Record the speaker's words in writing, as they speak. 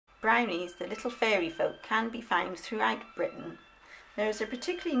Brownies, the little fairy folk, can be found throughout Britain. There is a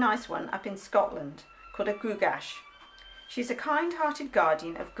particularly nice one up in Scotland called a Grugach. She is a kind-hearted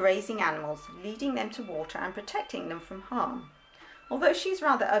guardian of grazing animals, leading them to water and protecting them from harm. Although she is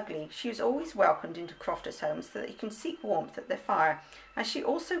rather ugly, she is always welcomed into crofters' homes so that you can seek warmth at their fire, as she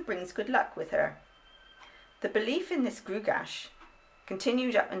also brings good luck with her. The belief in this Grugach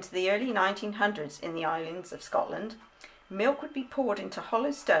continued up into the early 1900s in the islands of Scotland. Milk would be poured into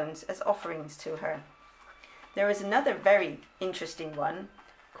hollow stones as offerings to her. There is another very interesting one,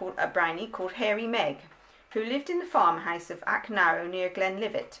 called a brownie called Hairy Meg, who lived in the farmhouse of Achnarow near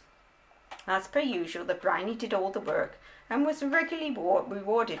Glenlivet. As per usual, the brownie did all the work and was regularly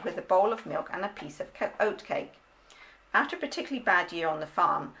rewarded with a bowl of milk and a piece of oat cake. After a particularly bad year on the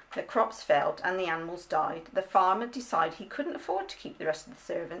farm, the crops failed and the animals died, the farmer decided he couldn't afford to keep the rest of the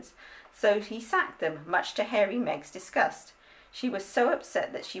servants, so he sacked them, much to Hairy Meg's disgust. She was so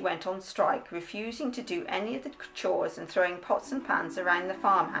upset that she went on strike, refusing to do any of the chores and throwing pots and pans around the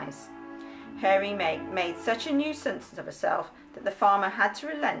farmhouse. Hairy Meg made such a nuisance of herself that the farmer had to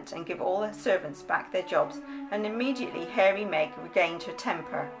relent and give all the servants back their jobs, and immediately Hairy Meg regained her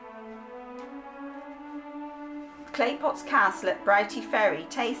temper. Claypot's castle at Broughty Ferry,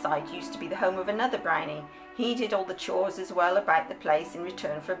 Tayside, used to be the home of another brownie. He did all the chores as well about the place in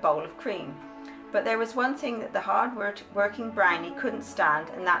return for a bowl of cream. But there was one thing that the hard-working brownie couldn't stand,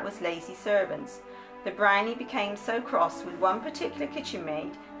 and that was lazy servants. The brownie became so cross with one particular kitchen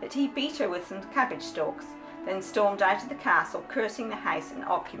maid that he beat her with some cabbage stalks, then stormed out of the castle, cursing the house and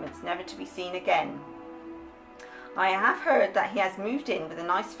occupants never to be seen again. I have heard that he has moved in with a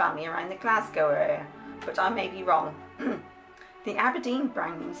nice family around the Glasgow area, but I may be wrong. The Aberdeen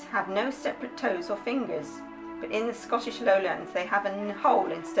brownies have no separate toes or fingers, but in the Scottish lowlands they have a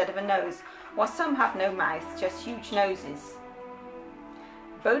hole instead of a nose, while some have no mouths, just huge noses.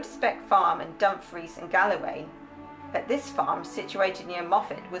 Bodesbeck Farm in Dumfries and Galloway, at this farm, situated near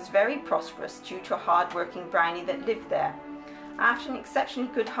Moffat, was very prosperous due to a hard-working brownie that lived there. After an exceptionally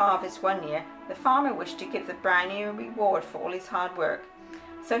good harvest one year, the farmer wished to give the brownie a reward for all his hard work,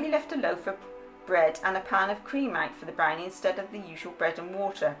 so he left a loaf of bread and a pan of cream out for the brownie instead of the usual bread and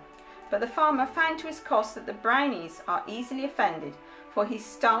water. But the farmer found to his cost that the brownies are easily offended, for he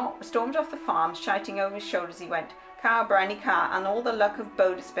stormed off the farm, shouting over his shoulder as he went, "Cow, brownie, cow, and all the luck of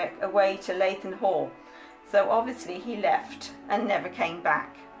Bodesbeck away to Lathan Hall." So obviously he left and never came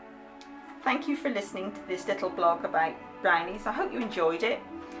back. Thank you for listening to this little blog about brownies. I hope you enjoyed it.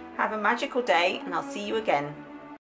 Have a magical day, and I'll see you again.